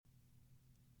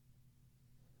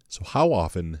So how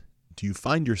often do you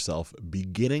find yourself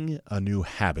beginning a new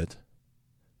habit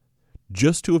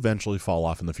just to eventually fall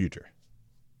off in the future?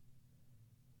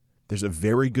 There's a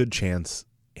very good chance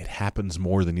it happens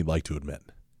more than you'd like to admit.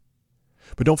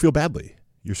 But don't feel badly.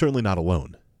 You're certainly not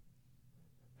alone.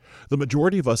 The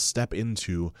majority of us step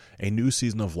into a new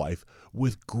season of life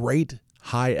with great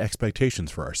high expectations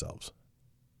for ourselves.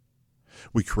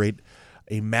 We create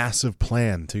a massive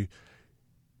plan to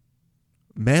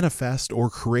manifest or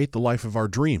create the life of our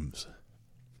dreams.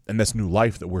 And this new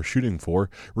life that we're shooting for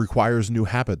requires new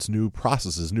habits, new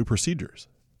processes, new procedures.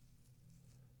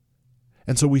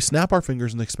 And so we snap our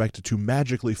fingers and expect it to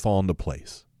magically fall into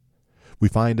place. We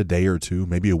find a day or two,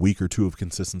 maybe a week or two of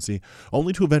consistency,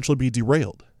 only to eventually be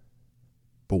derailed.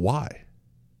 But why?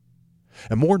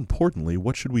 And more importantly,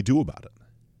 what should we do about it?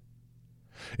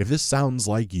 If this sounds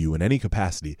like you in any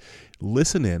capacity,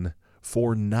 listen in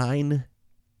for 9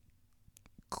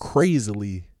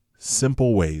 crazily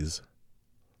simple ways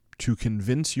to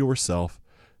convince yourself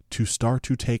to start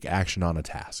to take action on a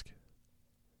task.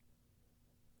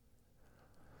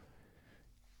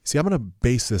 See, I'm going to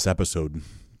base this episode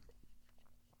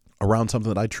around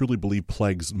something that I truly believe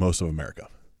plagues most of America.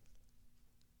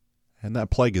 And that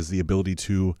plague is the ability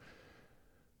to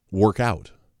work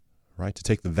out, right? To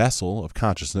take the vessel of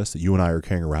consciousness that you and I are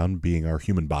carrying around, being our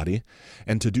human body,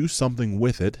 and to do something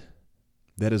with it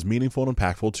that is meaningful and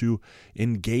impactful, to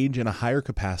engage in a higher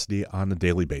capacity on a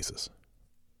daily basis.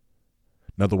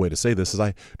 Another way to say this is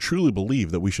I truly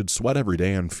believe that we should sweat every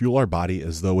day and fuel our body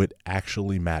as though it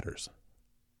actually matters.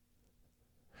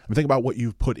 I mean, think about what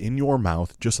you've put in your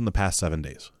mouth just in the past 7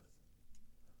 days.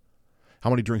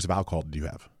 How many drinks of alcohol do you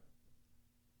have?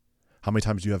 How many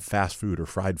times do you have fast food or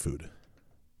fried food?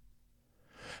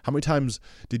 How many times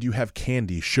did you have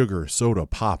candy, sugar, soda,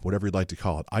 pop, whatever you'd like to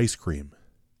call it, ice cream?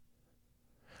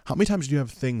 How many times do you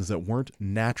have things that weren't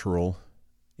natural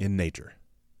in nature?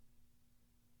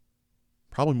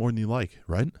 Probably more than you like,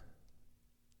 right?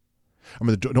 I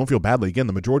mean, don't feel badly. Again,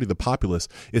 the majority of the populace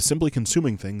is simply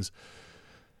consuming things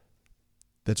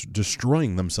that's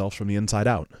destroying themselves from the inside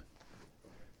out.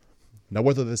 Now,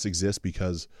 whether this exists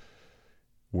because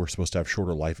we're supposed to have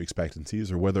shorter life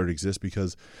expectancies, or whether it exists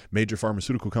because major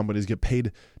pharmaceutical companies get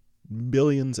paid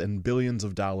billions and billions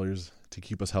of dollars to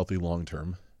keep us healthy long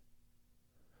term,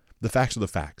 the facts are the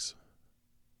facts.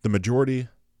 The majority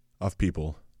of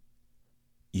people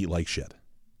eat like shit.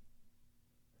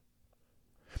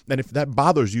 And if that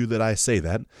bothers you that I say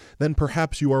that, then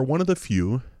perhaps you are one of the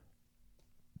few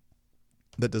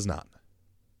that does not.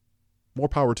 More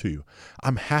power to you.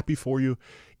 I'm happy for you.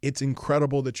 It's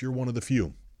incredible that you're one of the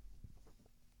few.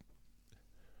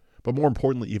 But more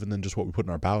importantly, even than just what we put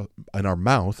in our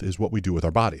mouth, is what we do with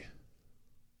our body.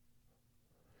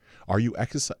 Are you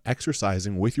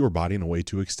exercising with your body in a way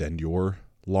to extend your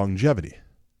longevity?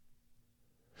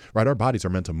 Right? Our bodies are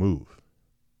meant to move.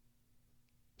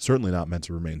 Certainly not meant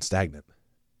to remain stagnant.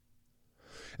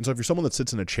 And so if you're someone that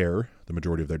sits in a chair the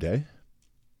majority of their day,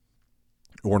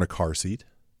 or in a car seat,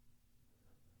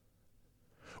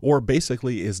 or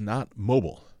basically is not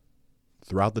mobile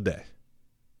throughout the day,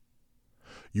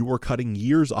 you are cutting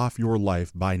years off your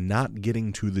life by not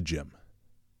getting to the gym.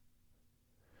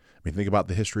 I mean, think about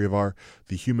the history of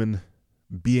the human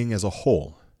being as a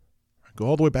whole. Go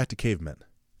all the way back to cavemen.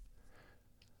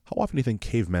 How often do you think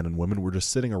cavemen and women were just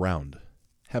sitting around,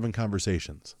 having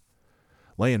conversations,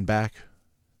 laying back,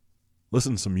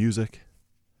 listening to some music,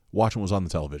 watching what was on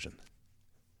the television?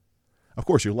 Of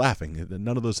course, you're laughing.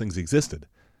 None of those things existed.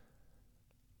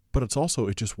 But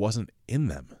it just wasn't in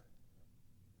them.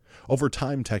 Over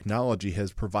time, technology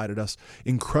has provided us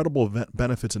incredible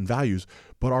benefits and values,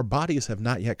 but our bodies have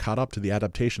not yet caught up to the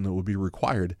adaptation that would be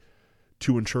required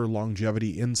to ensure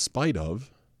longevity in spite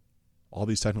of all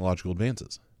these technological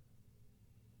advances.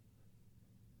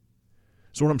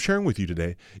 So what I'm sharing with you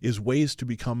today is ways to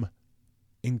become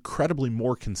incredibly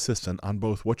more consistent on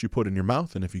both what you put in your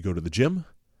mouth and if you go to the gym.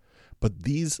 But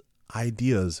these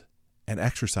ideas and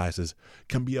exercises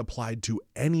can be applied to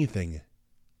anything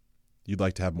you'd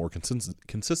like to have more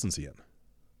consistency in.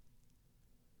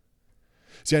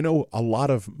 See, I know a lot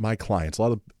of my clients, a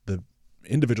lot of the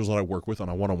individuals that I work with on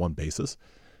a one-on-one basis,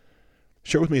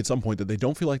 share with me at some point that they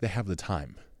don't feel like they have the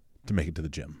time to make it to the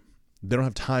gym. They don't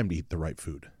have time to eat the right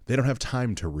food. They don't have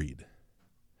time to read.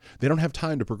 They don't have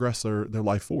time to progress their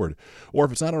life forward. Or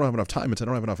if it's not I don't have enough time, it's I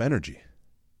don't have enough energy.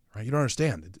 Right? You don't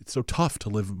understand. It's so tough to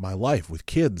live my life with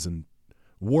kids and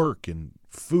work and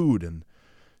food and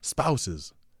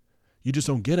spouses. You just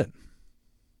don't get it.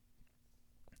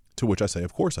 To which I say,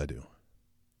 of course I do.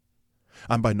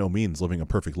 I'm by no means living a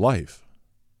perfect life.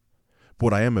 But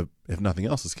what I am, if nothing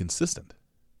else, is consistent.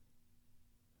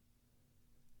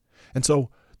 And so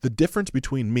the difference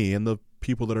between me and the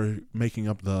people that are making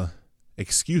up the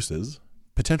excuses,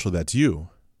 potentially that's you,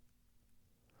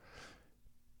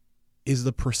 is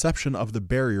the perception of the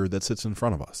barrier that sits in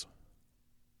front of us.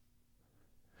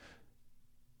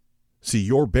 See,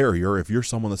 your barrier, if you're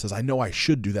someone that says, I know I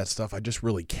should do that stuff, I just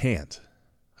really can't.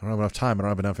 I don't have enough time, I don't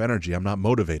have enough energy, I'm not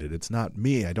motivated, it's not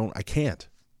me, I can't.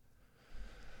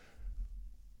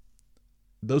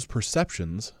 Those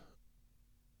perceptions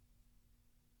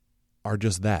are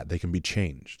just that. They can be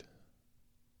changed.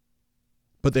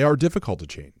 But they are difficult to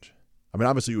change. I mean,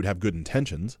 obviously you would have good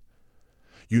intentions.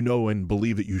 You know and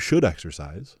believe that you should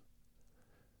exercise.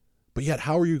 But yet,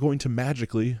 how are you going to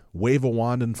magically wave a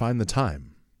wand and find the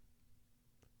time?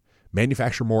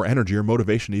 Manufacture more energy or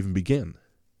motivation to even begin?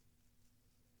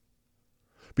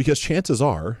 Because chances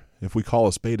are, if we call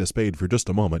a spade for just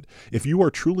a moment, if you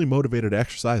are truly motivated to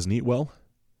exercise and eat well,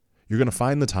 you're going to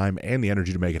find the time and the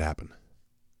energy to make it happen.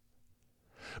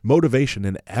 Motivation,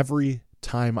 in every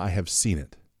time I have seen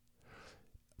it,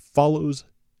 follows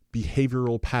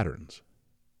behavioral patterns.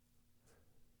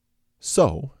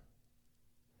 So,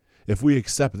 if we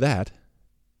accept that,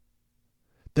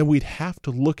 then we'd have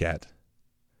to look at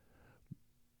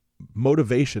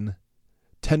motivation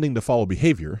tending to follow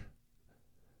behavior.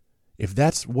 If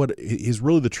that's what is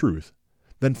really the truth,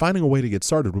 then finding a way to get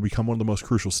started would become one of the most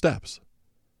crucial steps,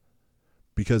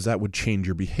 because that would change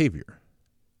your behavior.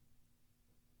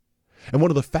 And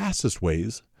one of the fastest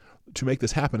ways to make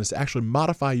this happen is to actually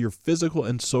modify your physical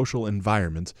and social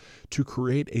environment to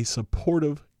create a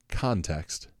supportive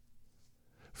context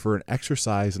for an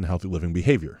exercise and healthy living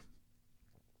behavior.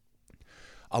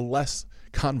 A less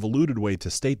convoluted way to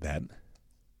state that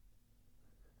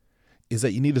is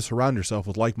that you need to surround yourself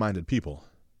with like-minded people.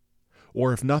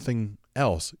 Or if nothing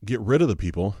else, get rid of the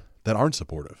people that aren't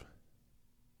supportive.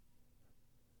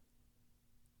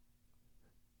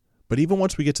 But even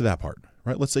once we get to that part,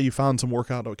 right? Let's say you found some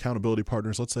workout accountability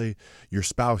partners. Let's say your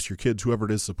spouse, your kids, whoever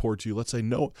it is supports you. Let's say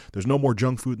no, there's no more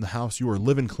junk food in the house. You are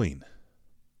living clean.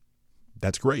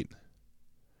 That's great.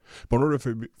 But in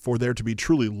order for there to be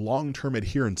truly long-term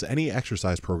adherence to any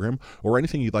exercise program or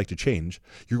anything you'd like to change,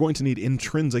 you're going to need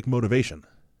intrinsic motivation.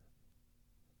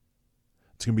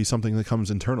 It's going to be something that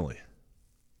comes internally.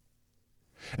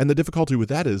 And the difficulty with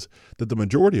that is that the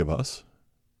majority of us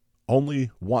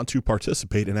only want to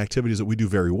participate in activities that we do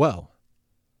very well.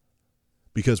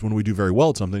 Because when we do very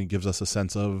well at something, it gives us a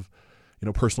sense of,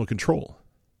 personal control.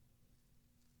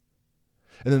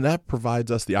 And then that provides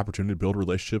us the opportunity to build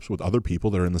relationships with other people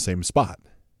that are in the same spot.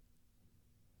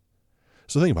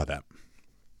 So think about that.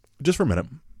 Just for a minute.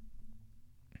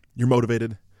 You're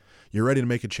motivated. You're ready to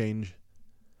make a change.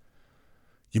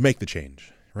 You make the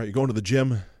change, right? You're going to the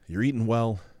gym. You're eating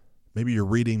well. Maybe you're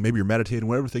reading. Maybe you're meditating.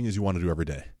 Whatever thing is you want to do every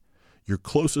day. Your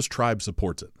closest tribe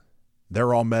supports it.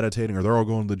 They're all meditating or they're all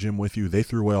going to the gym with you. They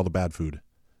threw away all the bad food.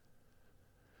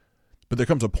 But there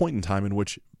comes a point in time in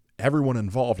which everyone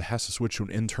involved has to switch to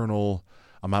an internal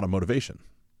amount of motivation.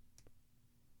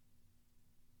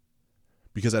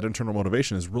 Because that internal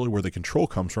motivation is really where the control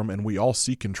comes from, and we all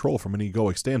seek control from an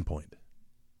egoic standpoint.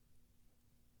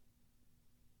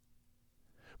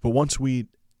 But once we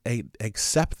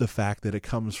accept the fact that it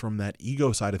comes from that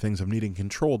ego side of things of needing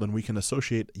control, then we can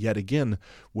associate yet again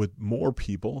with more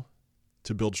people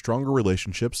to build stronger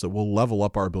relationships that will level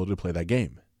up our ability to play that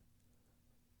game.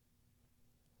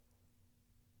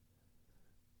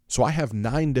 So I have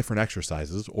 9 different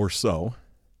exercises or so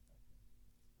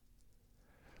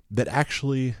that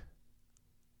actually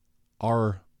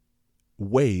are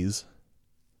ways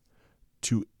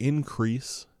to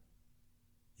increase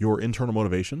your internal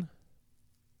motivation,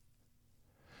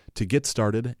 to get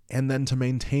started, and then to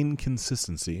maintain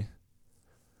consistency,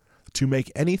 to make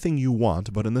anything you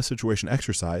want, but in this situation,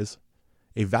 exercise,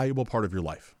 a valuable part of your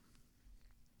life.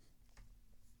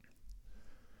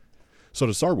 So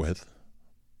to start with,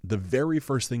 the very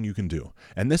first thing you can do,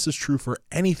 and this is true for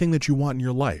anything that you want in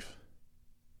your life,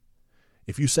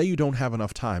 if you say you don't have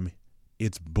enough time,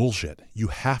 it's bullshit. You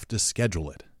have to schedule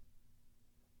it.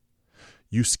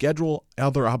 You schedule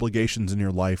other obligations in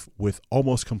your life with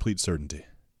almost complete certainty.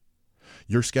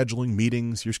 You're scheduling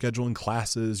meetings, you're scheduling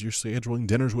classes, you're scheduling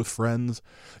dinners with friends,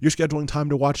 you're scheduling time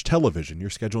to watch television,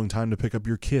 you're scheduling time to pick up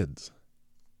your kids.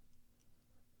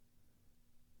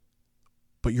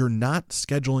 But you're not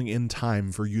scheduling in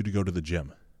time for you to go to the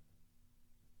gym.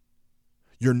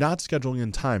 You're not scheduling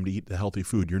in time to eat the healthy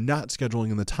food. You're not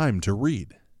scheduling in the time to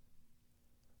read.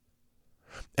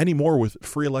 Anymore with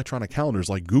free electronic calendars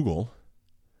like Google,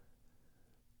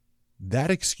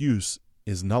 that excuse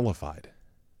is nullified.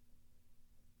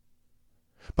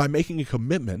 By making a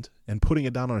commitment and putting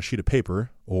it down on a sheet of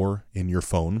paper or in your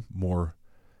phone, more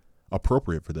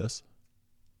appropriate for this,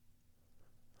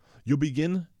 you'll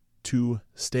begin to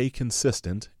stay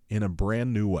consistent in a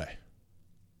brand new way.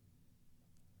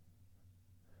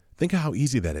 Think of how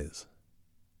easy that is.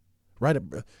 Right?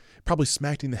 Probably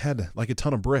smacked in the head like a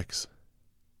ton of bricks.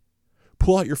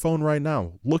 Pull out your phone right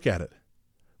now. Look at it.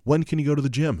 When can you go to the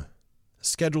gym?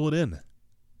 Schedule it in.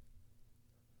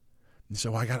 You say,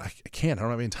 well, I can't. I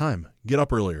don't have any time. Get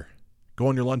up earlier. Go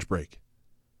on your lunch break.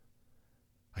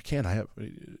 I can't.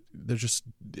 There's just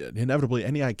inevitably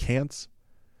any I can'ts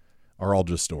are all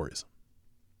just stories.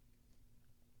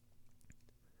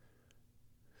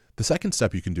 The second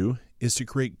step you can do is to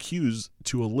create cues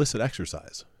to elicit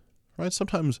exercise. Right?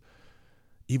 Sometimes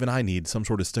even I need some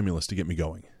sort of stimulus to get me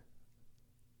going.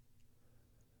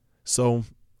 So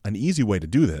an easy way to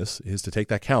do this is to take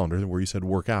that calendar where you said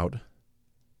work out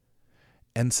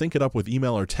and sync it up with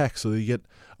email or text so that you get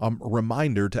a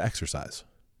reminder to exercise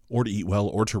or to eat well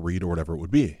or to read or whatever it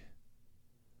would be.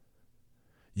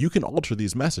 You can alter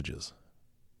these messages,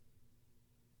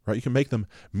 right? You can make them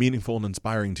meaningful and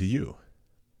inspiring to you.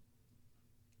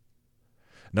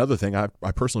 Another thing, I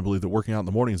personally believe that working out in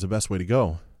the morning is the best way to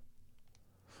go.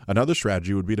 Another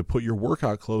strategy would be to put your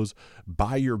workout clothes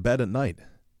by your bed at night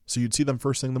so you'd see them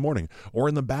first thing in the morning or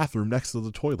in the bathroom next to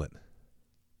the toilet.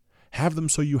 Have them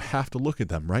so you have to look at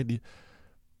them, right?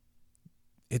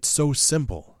 It's so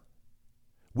simple.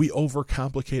 We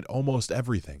overcomplicate almost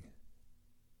everything.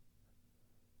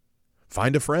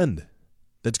 Find a friend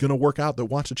that's going to work out, that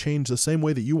wants to change the same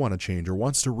way that you want to change or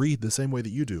wants to read the same way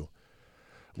that you do.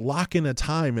 Lock in a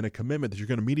time and a commitment that you're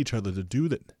going to meet each other to do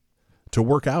that, to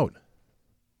work out,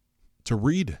 to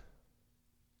read.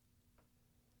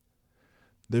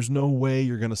 There's no way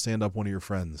you're going to stand up one of your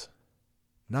friends.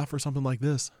 Not for something like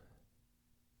this.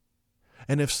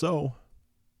 And if so,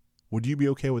 would you be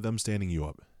okay with them standing you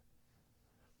up?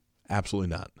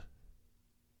 Absolutely not.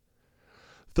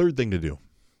 Third thing to do,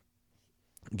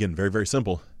 again, very, very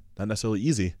simple, not necessarily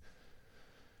easy,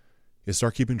 is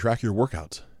start keeping track of your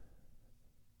workouts.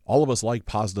 All of us like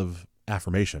positive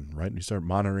affirmation, right? You start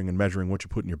monitoring and measuring what you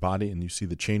put in your body and you see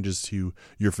the changes to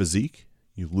your physique.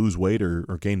 You lose weight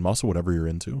or gain muscle, whatever you're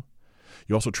into.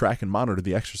 You also track and monitor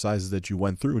the exercises that you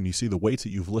went through and you see the weights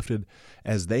that you've lifted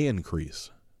as they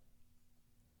increase.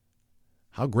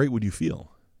 How great would you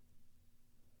feel?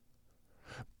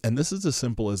 And this is as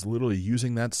simple as literally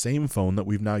using that same phone that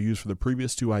we've now used for the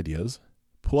previous two ideas,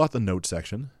 pull out the notes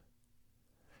section,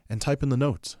 and type in the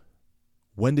notes.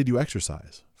 When did you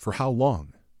exercise? For how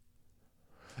long?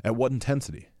 At what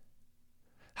intensity?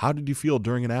 How did you feel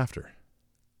during and after?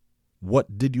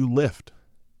 What did you lift?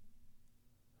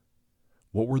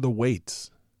 What were the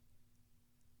weights?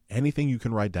 Anything you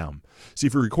can write down. See,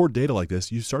 if you record data like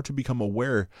this, you start to become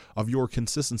aware of your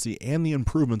consistency and the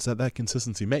improvements that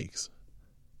consistency makes.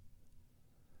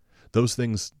 Those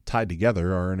things tied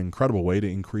together are an incredible way to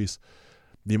increase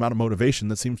the amount of motivation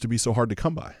that seems to be so hard to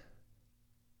come by.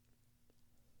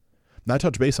 Now, I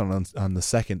touch base on the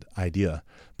second idea,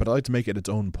 but I like to make it its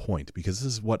own point because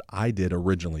this is what I did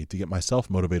originally to get myself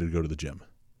motivated to go to the gym.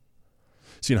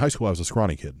 See, in high school, I was a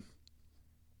scrawny kid.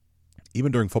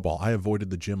 Even during football, I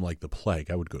avoided the gym like the plague.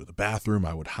 I would go to the bathroom,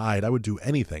 I would hide, I would do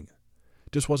anything.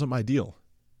 It just wasn't my deal.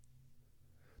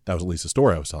 That was at least the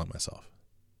story I was telling myself.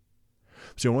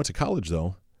 See, when I went to college,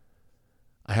 though,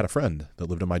 I had a friend that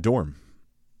lived in my dorm.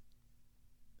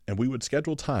 And we would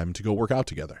schedule time to go work out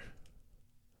together.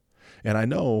 And I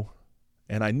knew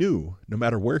no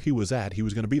matter where he was at, he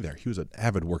was going to be there. He was an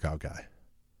avid workout guy.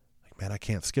 Like, man, I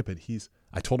can't skip it.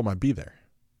 I told him I'd be there.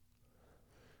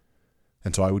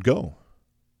 And so I would go.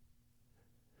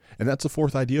 And that's the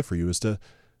fourth idea for you, is to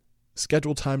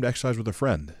schedule time to exercise with a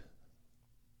friend.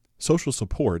 Social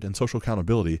support and social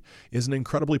accountability is an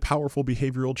incredibly powerful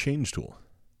behavioral change tool.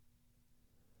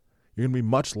 You're going to be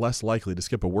much less likely to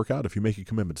skip a workout if you make a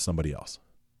commitment to somebody else.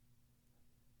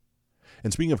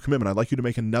 And speaking of commitment, I'd like you to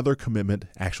make another commitment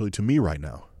actually to me right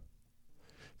now.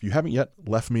 If you haven't yet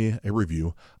left me a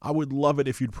review, I would love it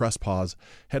if you'd press pause,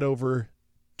 head over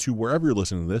to wherever you're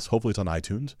listening to this, hopefully it's on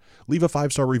iTunes, leave a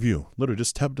 5-star review. Literally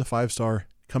just tap to 5-star,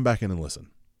 come back in and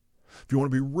listen. If you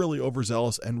want to be really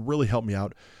overzealous and really help me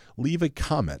out, leave a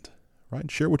comment, right?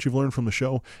 Share what you've learned from the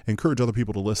show, encourage other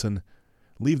people to listen,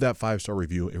 leave that 5-star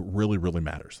review. It really, really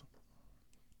matters.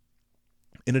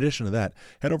 In addition to that,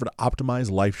 head over to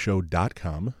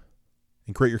optimizelifeshow.com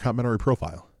and create your complimentary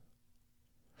profile.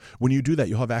 When you do that,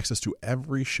 you'll have access to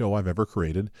every show I've ever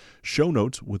created, show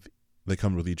notes that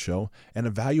come with each show, and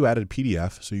a value-added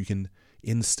PDF so you can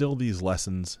instill these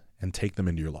lessons and take them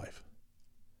into your life.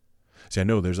 See, I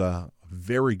know there's a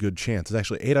very good chance. It's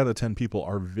actually 8 out of 10 people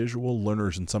are visual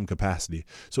learners in some capacity.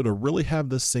 So to really have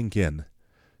this sink in,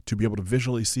 to be able to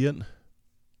visually see it,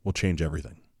 will change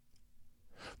everything.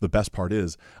 The best part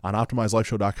is, on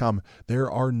OptimizeLifeShow.com,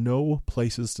 there are no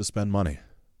places to spend money.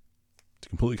 It's a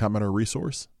completely complimentary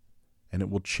resource, and it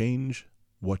will change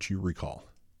what you recall.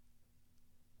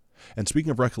 And speaking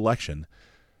of recollection,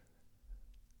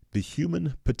 the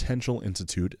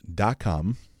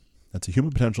HumanPotentialInstitute.com, that's the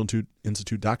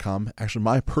HumanPotentialInstitute.com. Actually,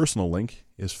 my personal link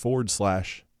is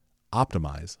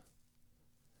 /optimize,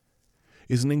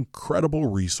 is an incredible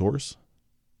resource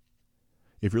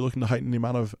if you're looking to heighten the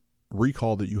amount of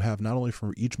recall that you have, not only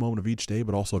from each moment of each day,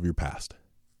 but also of your past.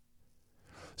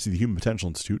 See, the Human Potential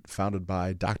Institute, founded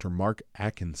by Dr. Mark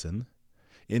Atkinson,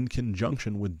 in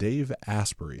conjunction with Dave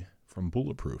Asprey from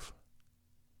Bulletproof,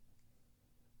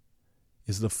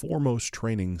 is the foremost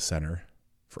training center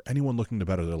for anyone looking to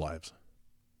better their lives.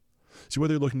 See,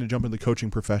 whether you're looking to jump into the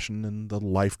coaching profession and the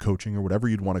life coaching or whatever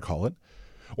you'd want to call it,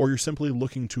 or you're simply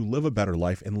looking to live a better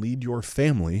life and lead your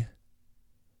family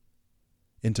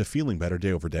into feeling better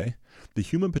day over day, the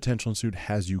Human Potential Institute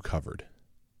has you covered.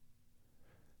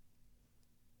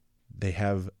 They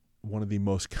have one of the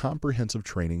most comprehensive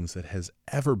trainings that has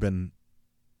ever been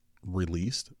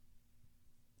released,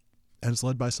 and it's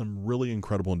led by some really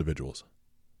incredible individuals.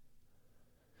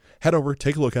 Head over,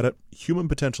 take a look at it,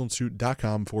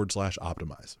 HumanPotentialInstitute.com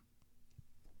 /optimize.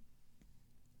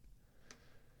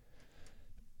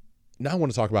 Now I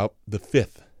want to talk about the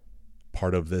 5th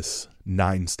part of this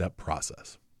 9-step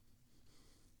process.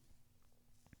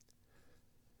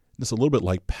 It's a little bit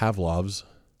like Pavlov's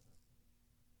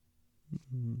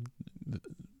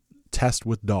test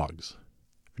with dogs.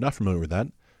 If you're not familiar with that,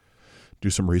 do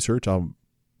some research. I'll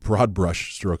broad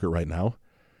brush stroke it right now.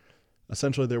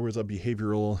 Essentially, there was a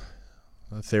behavioral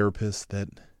therapist that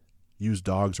used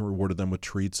dogs and rewarded them with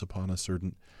treats upon a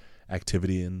certain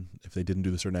activity. And if they didn't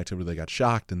do the certain activity, they got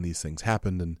shocked, and these things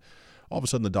happened. And all of a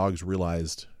sudden, the dogs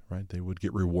realized, right, they would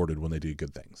get rewarded when they did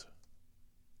good things.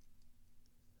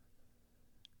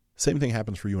 Same thing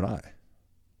happens for you and I.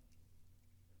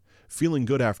 Feeling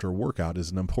good after a workout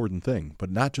is an important thing,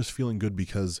 but not just feeling good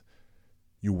because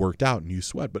you worked out and you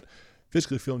sweat, but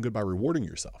physically feeling good by rewarding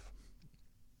yourself.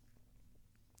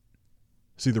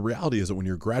 See, the reality is that when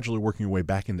you're gradually working your way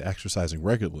back into exercising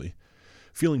regularly,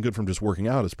 feeling good from just working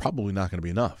out is probably not going to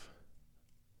be enough.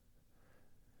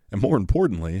 And more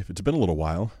importantly, if it's been a little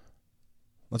while,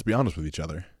 let's be honest with each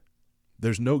other,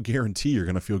 there's no guarantee you're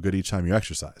going to feel good each time you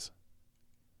exercise.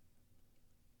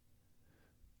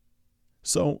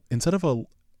 So instead of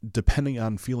depending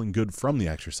on feeling good from the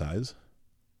exercise,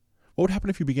 what would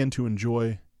happen if you began to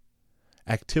enjoy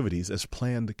activities as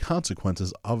planned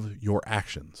consequences of your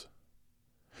actions?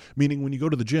 Meaning when you go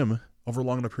to the gym over a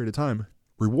long enough period of time,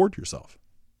 reward yourself.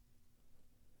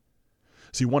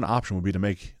 See, one option would be to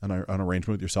make an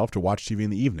arrangement with yourself to watch TV in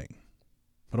the evening,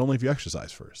 but only if you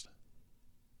exercise first.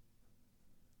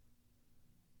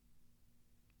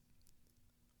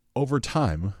 Over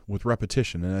time, with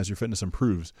repetition and as your fitness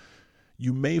improves,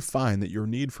 you may find that your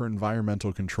need for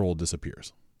environmental control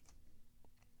disappears.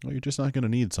 Well, you're just not going to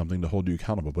need something to hold you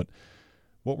accountable, but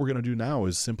what we're going to do now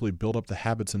is simply build up the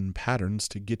habits and patterns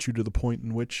to get you to the point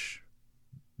in which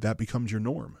that becomes your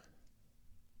norm.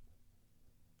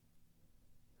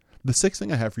 The 6th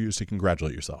thing I have for you is to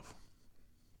congratulate yourself.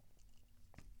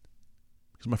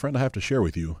 Because, my friend, I have to share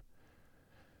with you,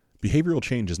 behavioral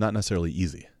change is not necessarily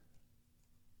easy.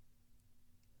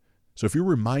 So if you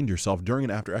remind yourself during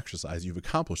and after exercise you've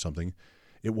accomplished something,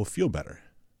 it will feel better.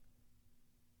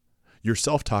 Your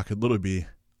self-talk could literally be,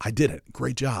 I did it,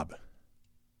 great job.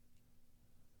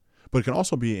 But it can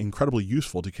also be incredibly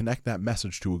useful to connect that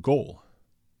message to a goal.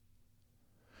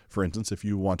 For instance, if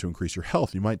you want to increase your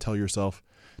health, you might tell yourself,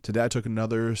 today I took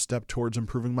another step towards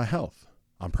improving my health.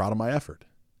 I'm proud of my effort.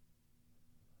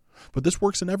 But this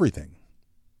works in everything.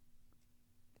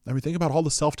 I mean, think about all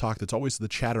the self-talk that's always the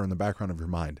chatter in the background of your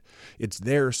mind. It's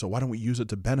there, so why don't we use it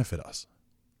to benefit us?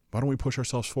 Why don't we push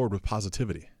ourselves forward with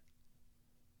positivity?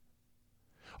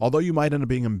 Although you might end up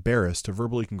being embarrassed to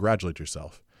verbally congratulate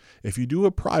yourself, if you do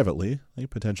it privately,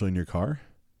 like potentially in your car,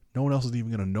 no one else is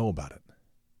even going to know about it.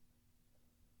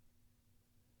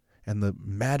 And the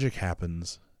magic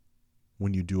happens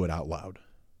when you do it out loud.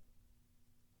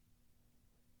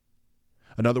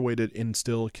 Another way to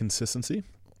instill consistency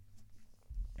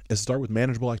is to start with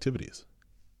manageable activities.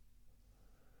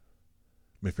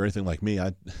 If you're anything like me,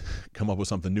 I come up with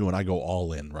something new and I go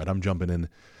all in, right? I'm jumping in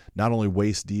not only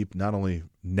waist deep, not only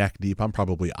neck deep, I'm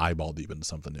probably eyeball deep into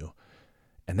something new.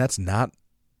 And that's not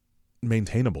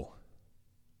maintainable.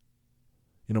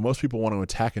 Most people want to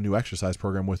attack a new exercise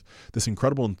program with this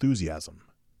incredible enthusiasm.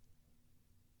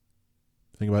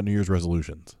 Think about New Year's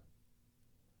resolutions.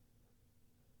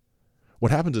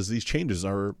 What happens is these changes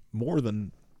are more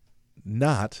than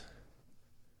not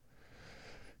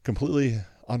completely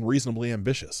unreasonably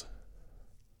ambitious.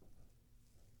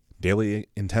 Daily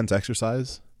intense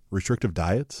exercise, restrictive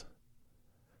diets,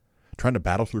 trying to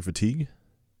battle through fatigue,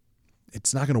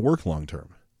 it's not going to work long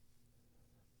term.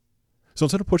 So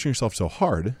instead of pushing yourself so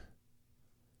hard,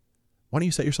 why don't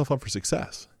you set yourself up for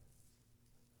success?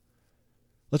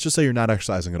 Let's just say you're not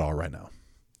exercising at all right now.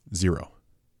 0.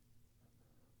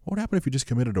 What would happen if you just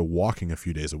committed to walking a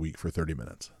few days a week for 30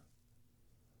 minutes?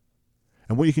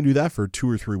 And when you can do that for 2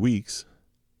 or 3 weeks,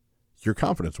 your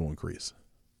confidence will increase.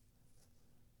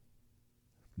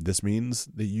 This means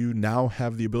that you now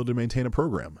have the ability to maintain a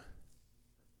program.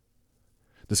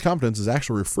 This confidence is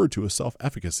actually referred to as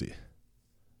self-efficacy,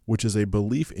 which is a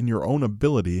belief in your own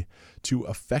ability to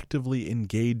effectively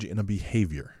engage in a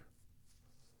behavior.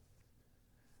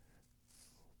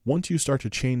 Once you start to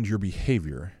change your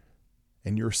behavior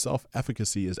and your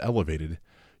self-efficacy is elevated,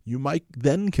 you might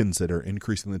then consider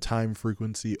increasing the time,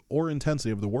 frequency, or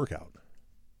intensity of the workout.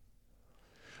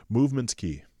 Movement's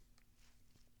key.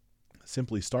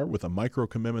 Simply start with a micro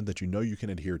commitment that you know you can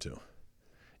adhere to.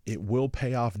 It will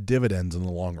pay off dividends in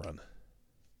the long run.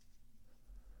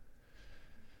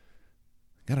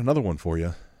 Got another one for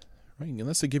you. Right? And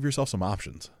that's to give yourself some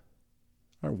options.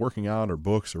 Right? Working out or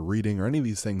books or reading or any of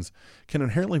these things can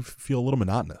inherently feel a little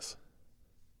monotonous.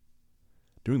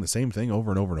 Doing the same thing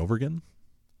over and over and over again,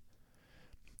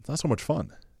 it's not so much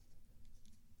fun.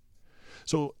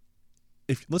 So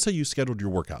let's say you scheduled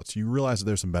your workouts, you realize that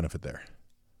there's some benefit there.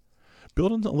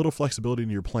 Build in a little flexibility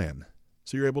into your plan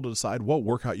so you're able to decide what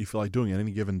workout you feel like doing on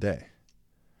any given day.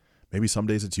 Maybe some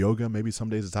days it's yoga, maybe some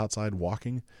days it's outside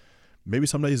walking, maybe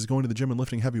some days it's going to the gym and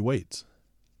lifting heavy weights.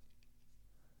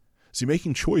 See,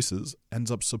 making choices ends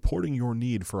up supporting your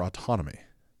need for autonomy.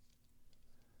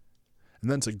 And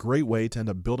then it's a great way to end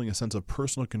up building a sense of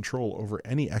personal control over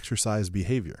any exercise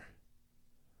behavior.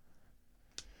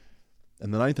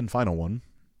 And the 9th and final one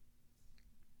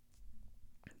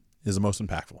is the most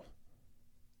impactful.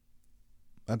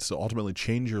 That's to ultimately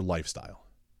change your lifestyle,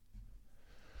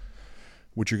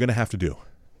 which you're going to have to do.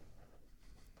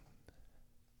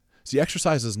 See,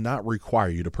 exercise does not require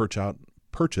you to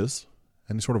purchase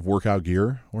any sort of workout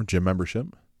gear or gym membership,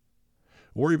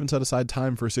 or even set aside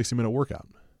time for a 60-minute workout.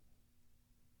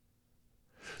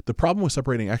 The problem with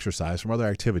separating exercise from other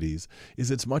activities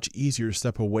is it's much easier to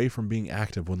step away from being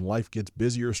active when life gets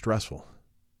busy or stressful.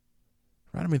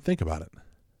 Right? I mean, think about it.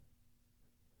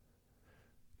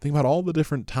 Think about all the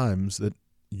different times that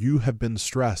you have been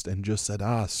stressed and just said,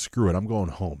 screw it, I'm going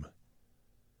home. I'm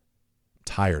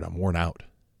tired, I'm worn out.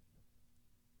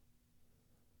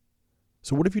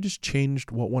 So what if you just changed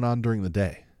what went on during the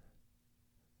day?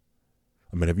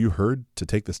 I mean, have you heard to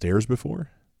take the stairs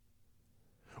before?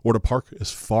 Or to park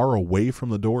as far away from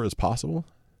the door as possible?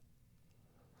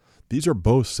 These are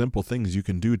both simple things you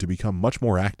can do to become much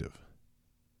more active.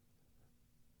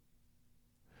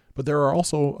 But there are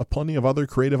also plenty of other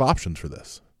creative options for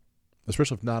this,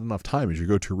 especially if not enough time is your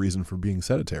go-to reason for being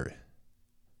sedentary.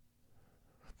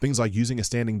 Things like using a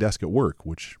standing desk at work,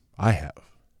 which I have.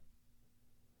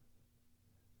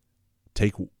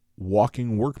 Take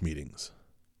walking work meetings.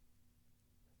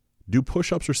 Do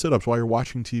push-ups or sit-ups while you're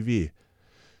watching TV.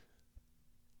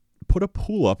 Put a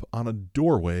pull-up on a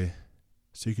doorway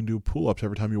so you can do pull-ups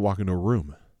every time you walk into a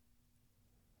room.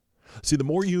 See, the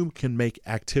more you can make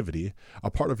activity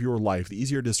a part of your life, the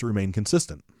easier it is to remain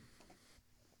consistent.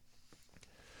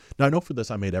 Now, I know for this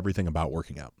I made everything about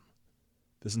working out.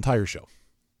 This entire show.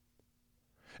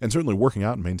 And certainly working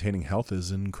out and maintaining health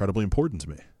is incredibly important to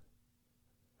me.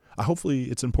 Hopefully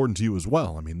it's important to you as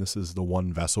well. I mean, this is the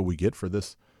one vessel we get for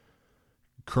this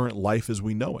current life as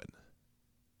we know it.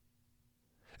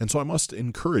 And so I must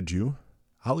encourage you,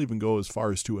 I'll even go as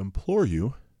far as to implore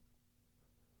you,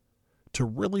 to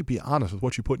really be honest with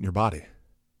what you put in your body.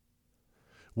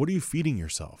 What are you feeding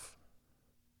yourself?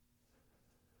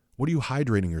 What are you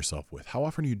hydrating yourself with? How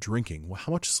often are you drinking?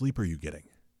 How much sleep are you getting?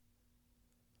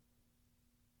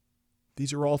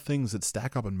 These are all things that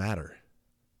stack up and matter.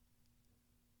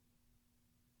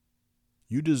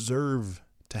 You deserve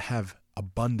to have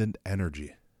abundant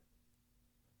energy.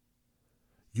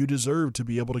 You deserve to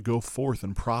be able to go forth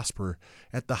and prosper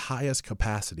at the highest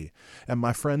capacity. And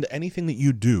my friend, anything that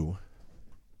you do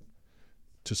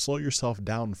to slow yourself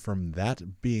down from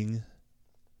that being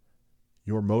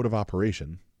your mode of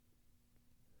operation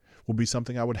will be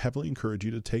something I would heavily encourage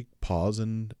you to take pause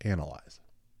and analyze.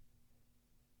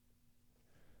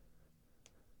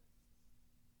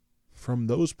 from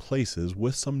those places,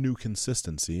 with some new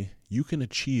consistency, you can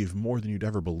achieve more than you'd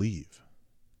ever believe.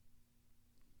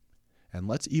 And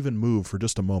let's even move for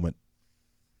just a moment,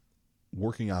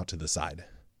 working out to the side.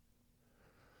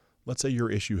 Let's say your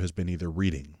issue has been either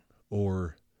reading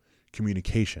or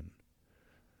communication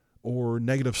or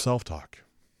negative self-talk.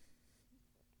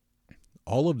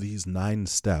 All of these 9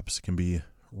 steps can be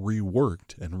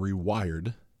reworked and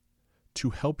rewired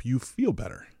to help you feel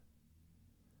better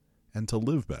and to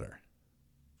live better.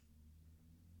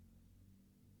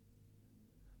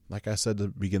 Like I said to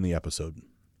begin the episode,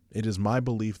 it is my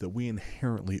belief that we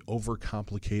inherently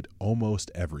overcomplicate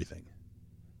almost everything.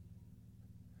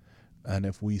 And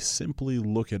if we simply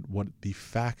look at what the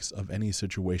facts of any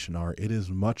situation are, it is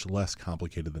much less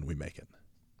complicated than we make it.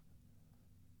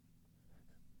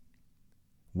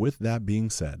 With that being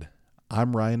said,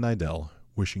 I'm Ryan Nidell,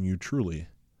 wishing you truly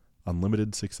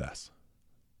unlimited success.